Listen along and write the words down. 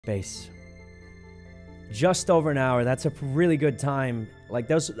Base. Just over an hour. That's a really good time. Like,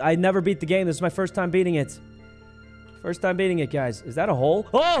 those, I never beat the game. This is my first time beating it. First time beating it, guys. Is that a hole?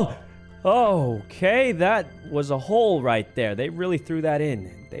 Oh! Okay, that was a hole right there. They really threw that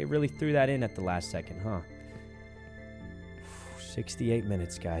in. They really threw that in at the last second, huh? 68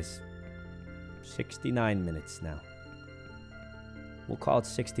 minutes, guys. 69 minutes now. We'll call it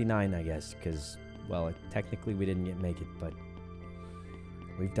 69, I guess, because, well, technically we didn't make it, but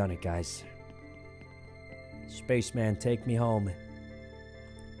we've done it, guys. Spaceman, take me home.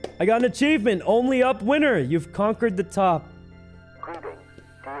 I got an achievement. Only up winner. You've conquered the top. Greetings,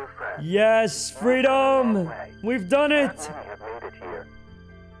 dear friend. Yes, freedom. We've done it. Many have made it here.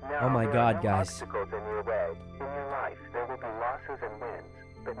 Now, Oh my there God, are no guys. obstacles in your way. In your life, there will be losses and wins.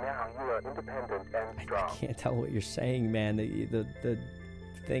 But now you are independent and I strong. can't tell what you're saying, man. The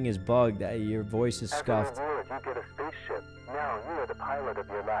thing is bugged. Your voice is scuffed. As a reward, you get a spaceship. Now you are the pilot of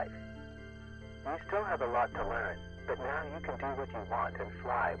your life. You still have a lot to learn, but now you can do what you want and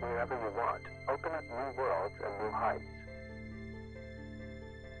fly wherever you want. Open up new worlds and new heights.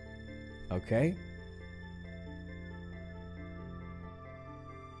 Okay.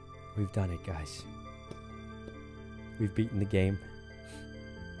 We've done it, guys. We've beaten the game.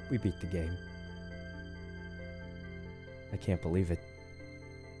 We beat the game. I can't believe it.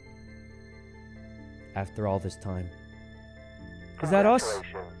 After all this time. Is that us?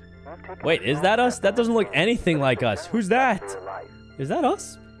 Congratulations. You've taken Wait, is that us? That doesn't look anything like us. Who's that? your life. Is that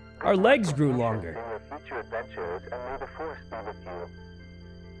us? Our legs grew longer. In your future adventures, and may the force be with you.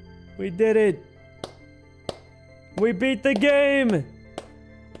 We did it. We beat the game.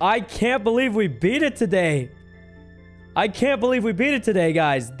 I can't believe we beat it today. I can't believe we beat it today,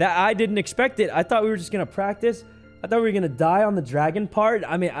 guys. That I didn't expect it. I thought we were just gonna practice. I thought we were gonna die on the dragon part.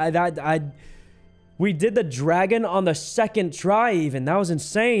 I mean, we did the dragon on the second try. Even that was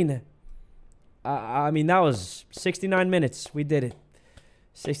insane. I mean, that was 69 minutes. We did it.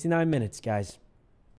 69 minutes, guys.